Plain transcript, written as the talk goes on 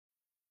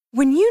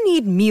When you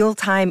need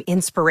mealtime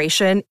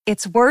inspiration,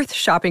 it's worth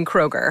shopping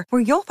Kroger,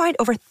 where you'll find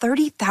over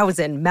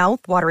 30,000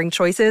 mouth-watering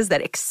choices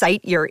that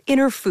excite your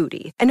inner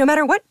foodie. And no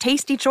matter what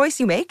tasty choice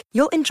you make,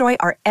 you'll enjoy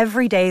our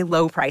everyday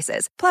low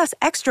prices, plus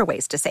extra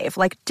ways to save,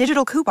 like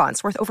digital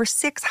coupons worth over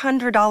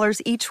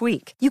 $600 each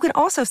week. You can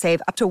also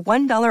save up to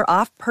 $1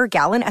 off per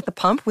gallon at the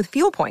pump with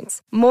fuel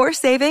points. More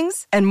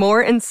savings and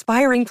more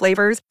inspiring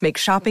flavors make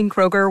shopping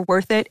Kroger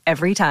worth it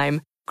every time.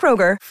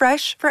 Kroger,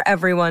 fresh for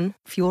everyone.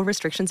 Fuel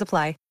restrictions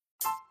apply.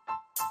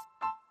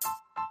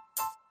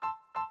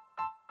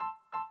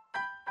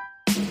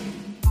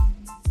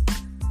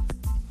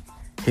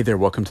 Hey there,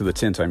 welcome to The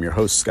Tint. I'm your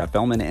host, Scott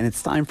Bellman, and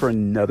it's time for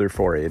another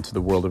foray into the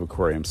world of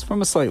aquariums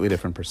from a slightly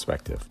different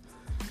perspective.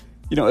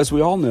 You know, as we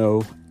all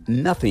know,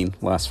 nothing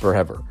lasts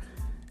forever,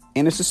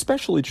 and it's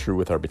especially true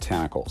with our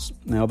botanicals.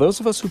 Now, those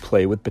of us who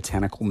play with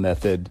botanical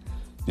method,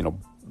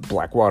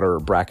 Blackwater or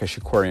brackish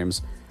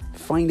aquariums,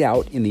 find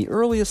out in the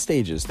earliest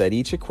stages that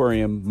each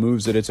aquarium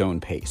moves at its own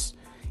pace.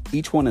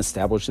 Each one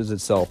establishes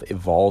itself,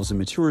 evolves, and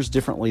matures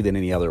differently than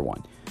any other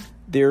one.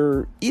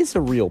 There is a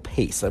real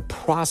pace, a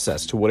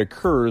process to what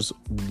occurs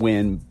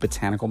when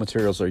botanical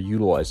materials are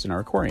utilized in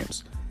our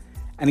aquariums.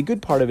 And a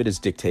good part of it is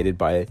dictated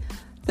by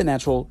the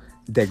natural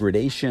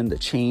degradation, the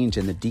change,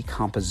 and the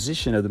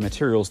decomposition of the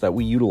materials that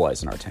we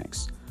utilize in our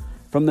tanks.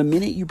 From the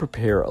minute you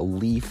prepare a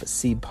leaf, a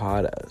seed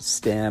pod, a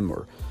stem,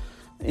 or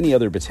any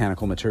other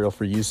botanical material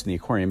for use in the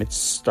aquarium, it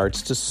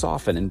starts to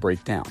soften and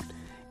break down.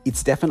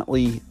 It's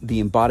definitely the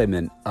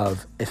embodiment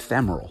of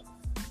ephemeral.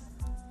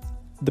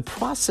 The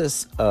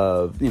processes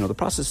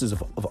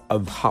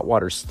of hot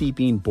water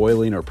steeping,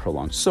 boiling, or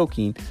prolonged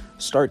soaking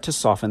start to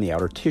soften the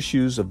outer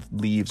tissues of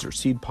leaves or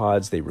seed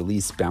pods. They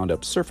release bound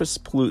up surface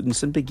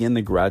pollutants and begin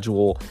the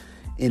gradual,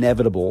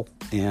 inevitable,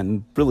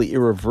 and really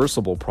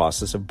irreversible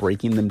process of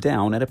breaking them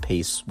down at a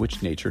pace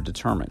which nature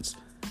determines.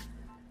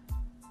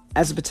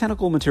 As the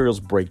botanical materials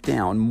break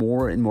down,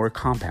 more and more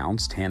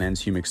compounds,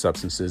 tannins, humic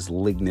substances,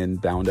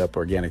 lignin, bound up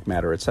organic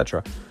matter,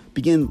 etc.,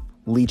 begin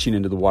leaching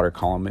into the water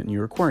column in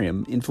your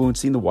aquarium,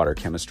 influencing the water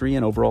chemistry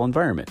and overall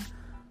environment.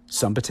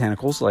 Some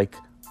botanicals, like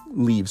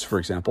leaves, for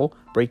example,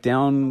 break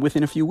down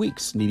within a few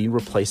weeks, needing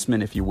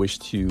replacement if you wish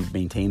to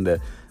maintain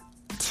the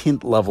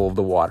tint level of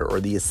the water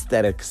or the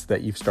aesthetics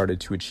that you've started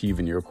to achieve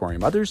in your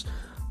aquarium. Others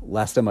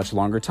last a much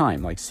longer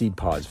time, like seed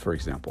pods, for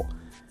example.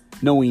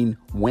 Knowing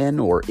when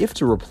or if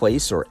to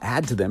replace or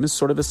add to them is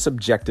sort of a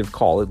subjective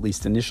call, at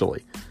least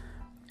initially.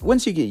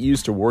 Once you get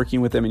used to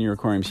working with them in your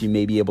aquariums, you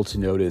may be able to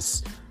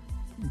notice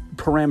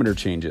parameter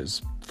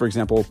changes, for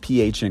example,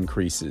 pH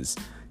increases,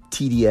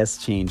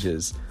 TDS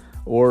changes,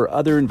 or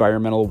other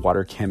environmental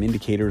water chem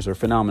indicators or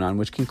phenomenon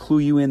which can clue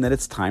you in that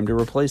it's time to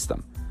replace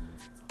them.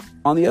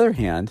 On the other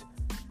hand,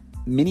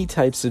 many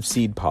types of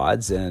seed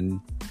pods and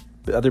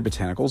other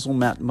botanicals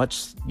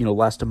will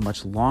last a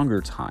much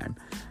longer time,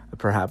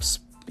 perhaps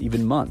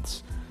even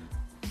months.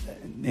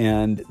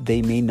 And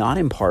they may not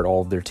impart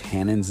all of their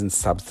tannins and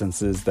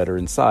substances that are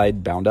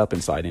inside, bound up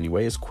inside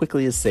anyway, as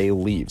quickly as, say,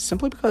 leaves,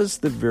 simply because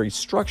the very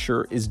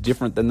structure is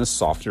different than the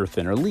softer,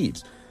 thinner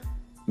leaves.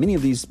 Many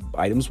of these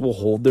items will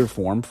hold their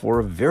form for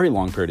a very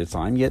long period of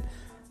time, yet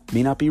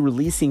may not be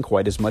releasing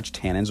quite as much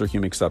tannins or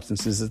humic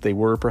substances as they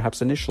were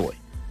perhaps initially.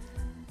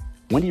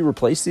 When do you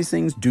replace these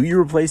things? Do you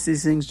replace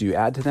these things? Do you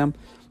add to them?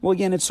 Well,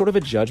 again, it's sort of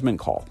a judgment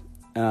call.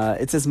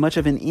 It's as much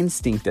of an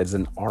instinct as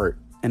an art,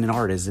 and an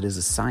art as it is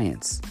a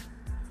science.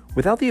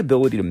 Without the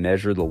ability to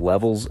measure the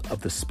levels of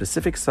the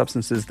specific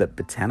substances that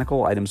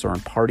botanical items are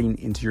imparting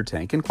into your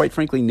tank, and quite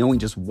frankly, knowing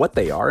just what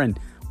they are and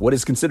what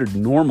is considered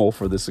normal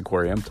for this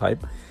aquarium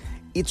type,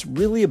 it's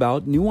really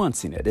about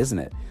nuancing it, isn't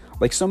it?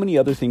 Like so many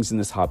other things in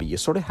this hobby, you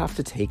sort of have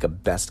to take a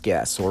best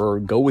guess or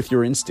go with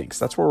your instincts.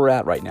 That's where we're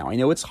at right now. I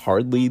know it's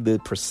hardly the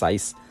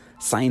precise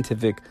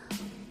scientific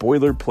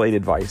boilerplate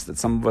advice that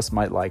some of us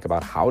might like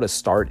about how to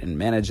start and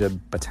manage a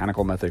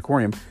botanical method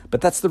aquarium,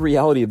 but that's the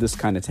reality of this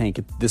kind of tank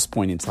at this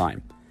point in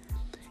time.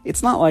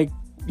 It's not like,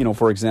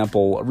 for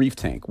example, a reef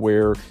tank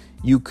where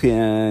you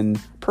can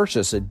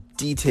purchase a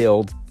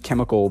detailed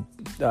chemical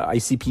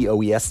ICP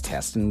OES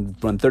test and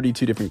run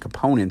 32 different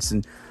components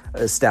and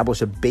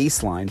establish a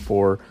baseline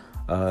for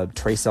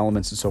trace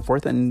elements and so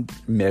forth and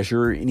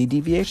measure any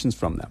deviations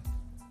from them.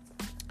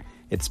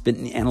 It's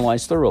been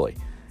analyzed thoroughly.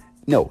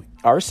 No,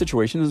 our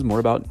situation is more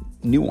about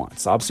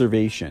nuance,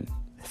 observation,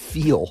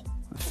 feel,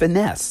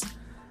 finesse.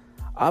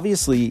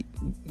 Obviously,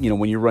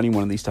 when you're running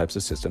one of these types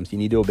of systems, you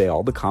need to obey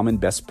all the common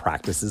best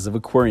practices of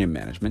aquarium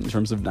management in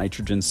terms of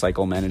nitrogen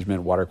cycle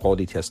management, water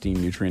quality testing,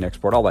 nutrient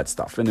export, all that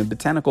stuff. In a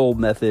botanical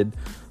method,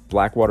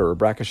 Blackwater or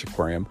brackish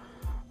aquarium,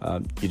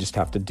 you just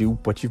have to do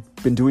what you've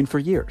been doing for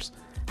years.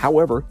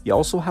 However, you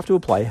also have to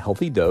apply a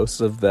healthy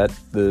dose of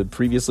the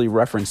previously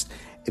referenced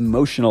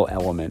emotional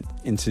element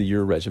into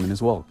your regimen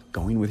as well,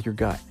 going with your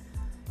gut.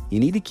 You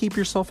need to keep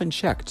yourself in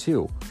check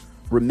too.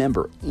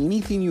 Remember,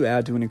 anything you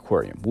add to an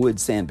aquarium, wood,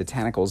 sand,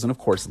 botanicals, and of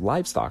course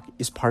livestock,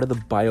 is part of the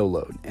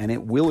bioload, and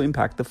it will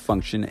impact the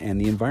function and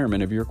the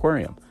environment of your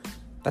aquarium.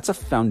 That's a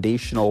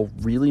foundational,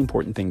 really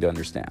important thing to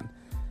understand.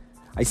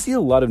 I see a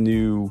lot of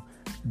new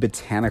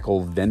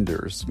botanical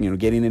vendors,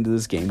 getting into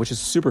this game, which is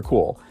super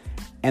cool.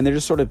 And they're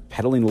just sort of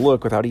peddling the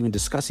look without even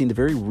discussing the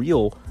very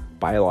real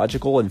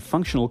biological and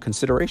functional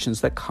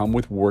considerations that come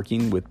with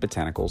working with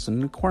botanicals in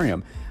an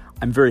aquarium.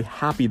 I'm very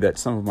happy that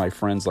some of my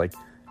friends like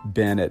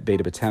Ben at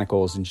Beta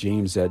Botanicals and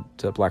James at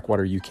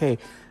Blackwater UK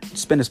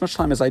spend as much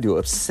time as I do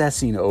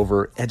obsessing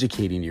over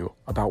educating you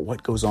about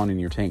what goes on in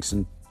your tanks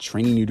and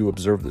training you to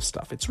observe this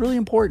stuff. It's really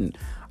important.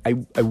 I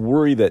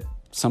worry that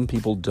some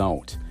people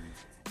don't.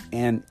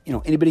 And,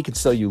 anybody can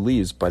sell you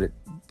leaves, but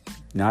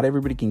not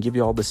everybody can give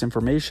you all this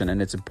information,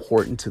 and it's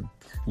important to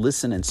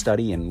listen and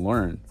study and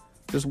learn.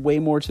 There's way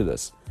more to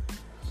this.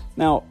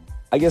 Now,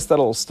 I guess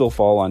that'll still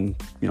fall on,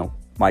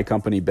 my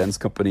company, Ben's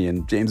company,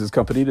 and James's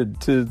company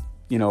to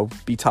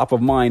be top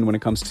of mind when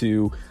it comes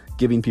to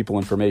giving people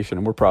information,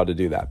 and we're proud to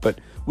do that. But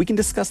we can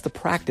discuss the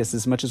practice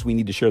as much as we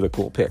need to share the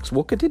cool pics.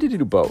 We'll continue to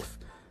do both,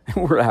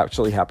 and we're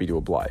actually happy to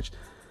oblige.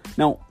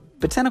 Now,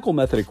 botanical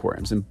method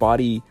aquariums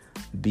embody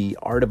the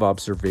art of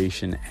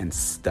observation and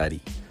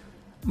study.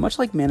 Much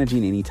like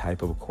managing any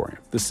type of aquarium,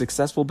 the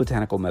successful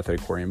botanical method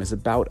aquarium is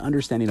about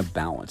understanding a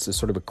balance, a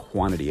sort of a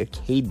quantity, a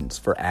cadence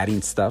for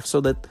adding stuff so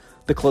that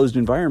the closed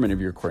environment of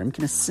your aquarium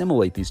can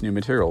assimilate these new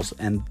materials,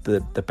 and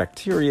the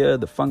bacteria,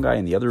 the fungi,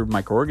 and the other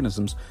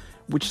microorganisms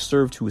which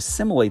serve to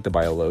assimilate the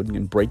bioload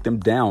and break them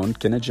down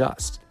can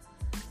adjust.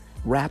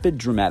 Rapid,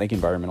 dramatic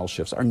environmental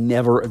shifts are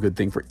never a good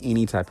thing for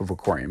any type of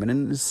aquarium, and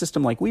in a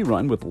system like we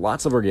run with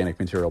lots of organic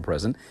material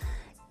present,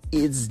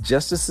 it's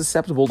just as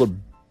susceptible to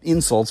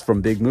insults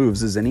from big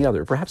moves as any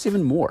other, perhaps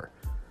even more.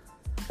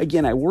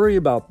 Again, I worry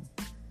about,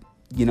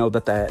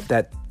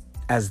 that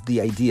as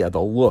the idea,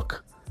 the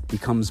look,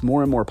 becomes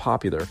more and more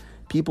popular,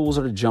 people will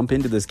sort of jump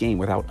into this game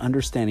without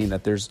understanding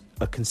that there's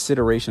a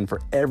consideration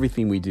for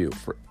everything we do,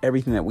 for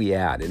everything that we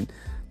add, and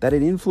that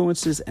it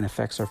influences and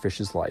affects our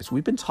fish's lives.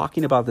 We've been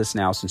talking about this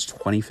now since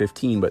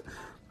 2015, but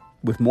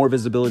with more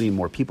visibility and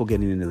more people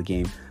getting into the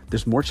game,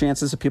 there's more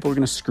chances that people are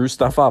going to screw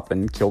stuff up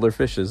and kill their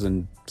fishes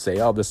and say,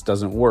 oh, this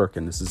doesn't work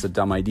and this is a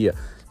dumb idea.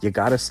 You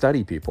got to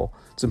study, people.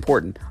 It's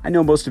important. I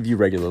know most of you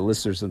regular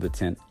listeners of The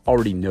Tint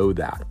already know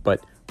that,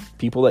 but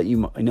people that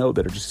you know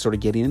that are just sort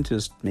of getting into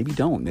this maybe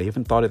don't. They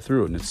haven't thought it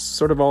through, and it's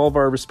sort of all of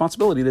our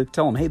responsibility to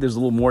tell them, hey, there's a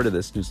little more to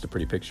this than just a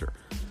pretty picture.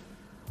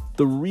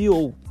 The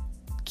real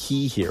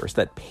key here is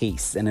that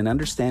pace and an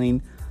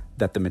understanding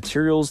that the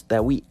materials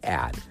that we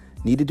add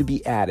needed to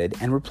be added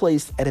and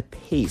replaced at a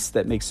pace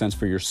that makes sense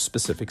for your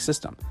specific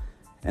system.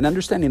 And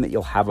understanding that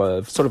you'll have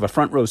a sort of a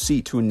front row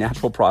seat to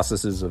natural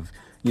processes of,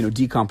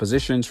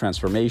 decomposition,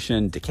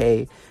 transformation,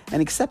 decay,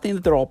 and accepting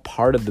that they're all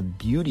part of the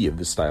beauty of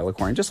the style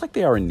aquarium, just like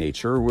they are in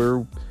nature,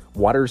 where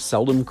water is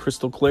seldom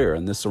crystal clear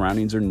and the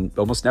surroundings are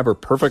almost never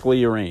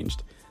perfectly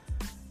arranged.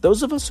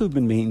 Those of us who've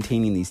been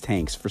maintaining these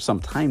tanks for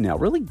some time now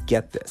really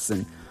get this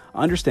and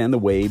understand the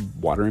way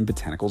water and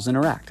botanicals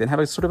interact and have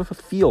a sort of a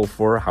feel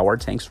for how our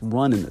tanks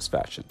run in this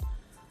fashion.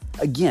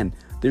 Again,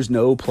 there's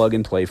no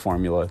plug-and-play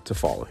formula to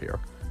follow here.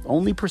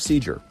 Only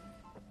procedure,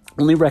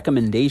 only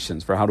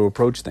recommendations for how to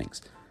approach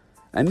things.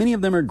 And many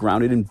of them are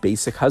grounded in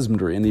basic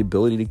husbandry and the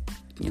ability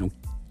to,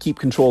 keep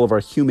control of our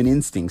human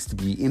instincts to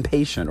be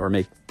impatient or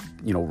make,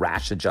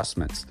 rash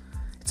adjustments.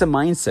 It's a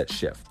mindset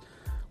shift.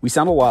 We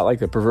sound a lot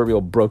like a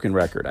proverbial broken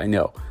record, I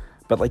know.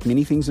 But like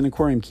many things in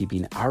aquarium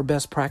keeping, our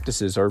best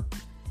practices are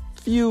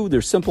few,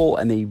 they're simple,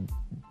 and they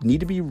need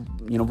to be,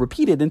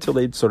 repeated until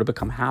they sort of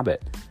become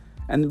habit.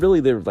 And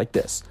really, they're like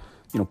this.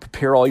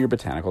 Prepare all your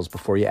botanicals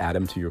before you add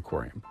them to your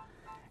aquarium.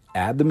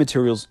 Add the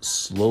materials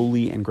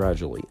slowly and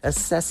gradually,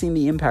 assessing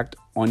the impact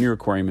on your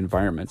aquarium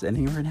environment and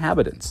your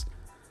inhabitants.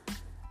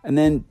 And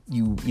then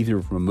you either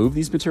remove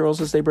these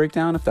materials as they break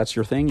down, if that's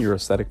your thing, your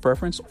aesthetic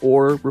preference,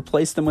 or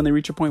replace them when they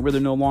reach a point where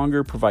they're no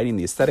longer providing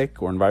the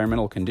aesthetic or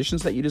environmental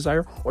conditions that you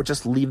desire, or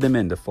just leave them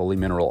in to fully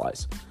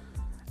mineralize.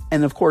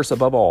 And of course,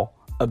 above all,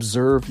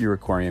 observe your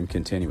aquarium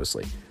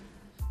continuously.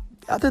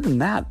 Other than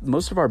that,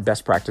 most of our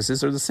best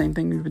practices are the same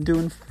thing you've been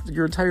doing for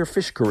your entire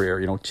fish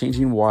career,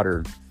 changing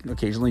water,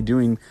 occasionally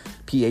doing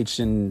pH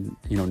and,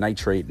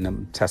 nitrate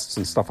and tests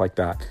and stuff like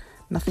that.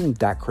 Nothing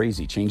that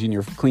crazy,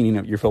 cleaning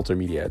up your filter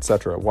media,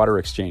 etc., water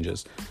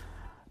exchanges.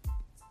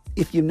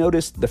 If you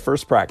noticed, the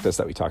first practice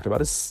that we talked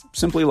about is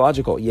simply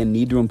logical. You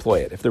need to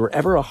employ it. If there were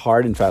ever a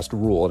hard and fast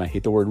rule, and I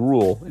hate the word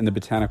rule, in the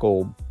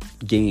botanical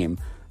game,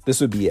 this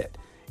would be it.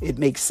 It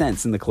makes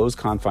sense in the closed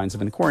confines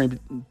of an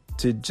aquarium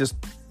to just,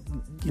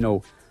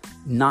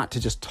 not to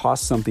just toss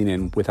something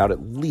in without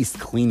at least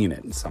cleaning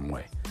it in some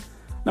way.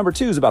 Number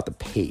 2 is about the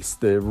pace,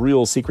 the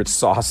real secret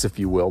sauce, if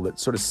you will, that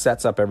sort of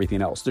sets up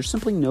everything else. There's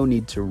simply no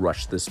need to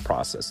rush this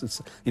process.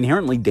 It's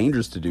inherently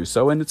dangerous to do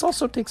so, and it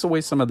also takes away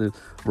some of the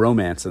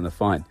romance and the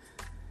fun.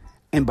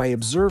 And by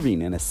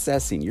observing and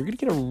assessing, you're going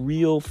to get a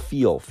real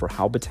feel for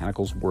how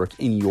botanicals work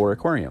in your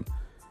aquarium.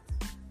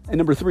 And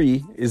number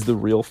 3 is the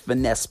real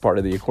finesse part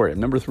of the aquarium.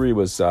 Number 3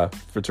 was, to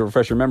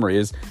refresh your memory,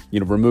 is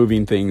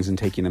removing things and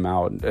taking them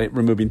out,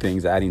 removing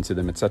things, adding to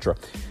them, etc.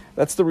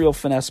 That's the real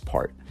finesse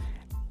part.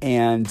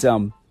 And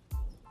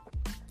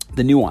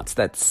the nuance,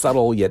 that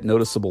subtle yet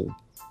noticeable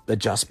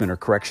adjustment or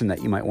correction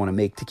that you might want to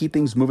make to keep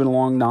things moving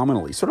along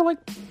nominally, sort of like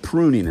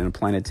pruning in a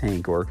planted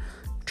tank or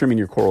trimming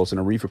your corals in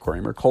a reef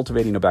aquarium or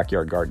cultivating a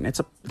backyard garden. It's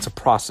a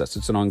process.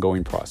 It's an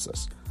ongoing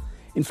process.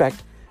 In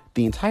fact,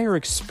 the entire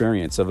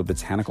experience of a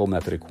botanical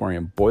method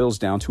aquarium boils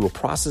down to a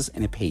process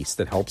and a pace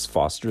that helps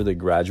foster the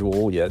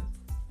gradual yet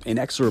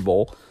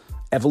inexorable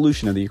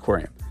evolution of the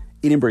aquarium.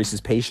 It embraces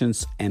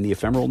patience and the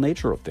ephemeral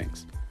nature of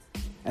things.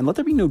 And let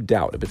there be no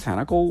doubt, a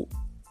botanical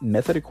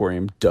method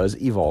aquarium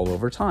does evolve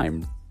over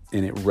time,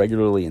 and it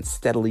regularly and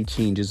steadily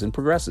changes and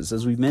progresses.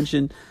 As we've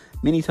mentioned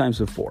many times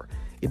before,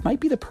 it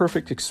might be the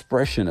perfect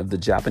expression of the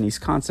Japanese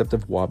concept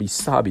of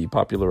wabi-sabi,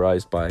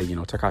 popularized by,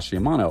 Takashi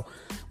Amano,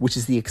 which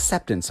is the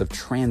acceptance of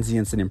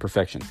transience and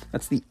imperfection.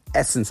 That's the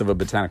essence of a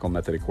botanical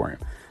method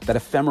aquarium. That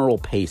ephemeral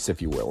pace,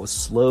 if you will, a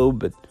slow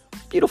but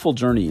beautiful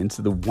journey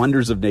into the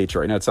wonders of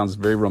nature. I know it sounds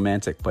very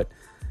romantic, but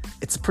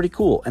it's pretty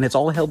cool. And it's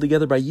all held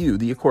together by you,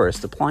 the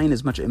aquarist, applying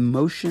as much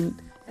emotion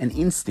and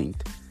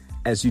instinct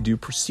as you do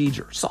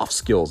procedure. Soft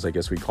skills, I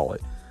guess we call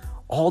it.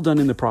 All done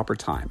in the proper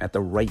time, at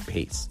the right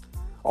pace.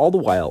 All the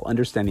while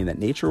understanding that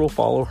nature will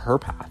follow her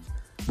path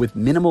with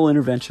minimal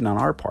intervention on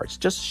our parts,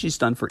 just as she's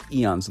done for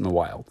eons in the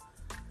wild.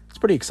 It's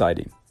pretty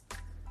exciting.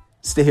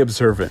 Stay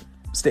observant,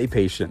 stay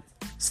patient,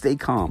 stay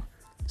calm,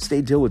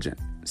 stay diligent,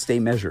 stay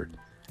measured,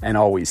 and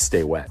always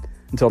stay wet.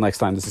 Until next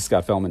time, this is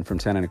Scott Fellman from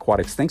Tint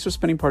Aquatics. Thanks for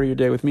spending part of your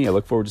day with me. I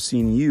look forward to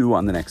seeing you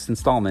on the next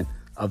installment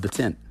of The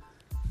Tint.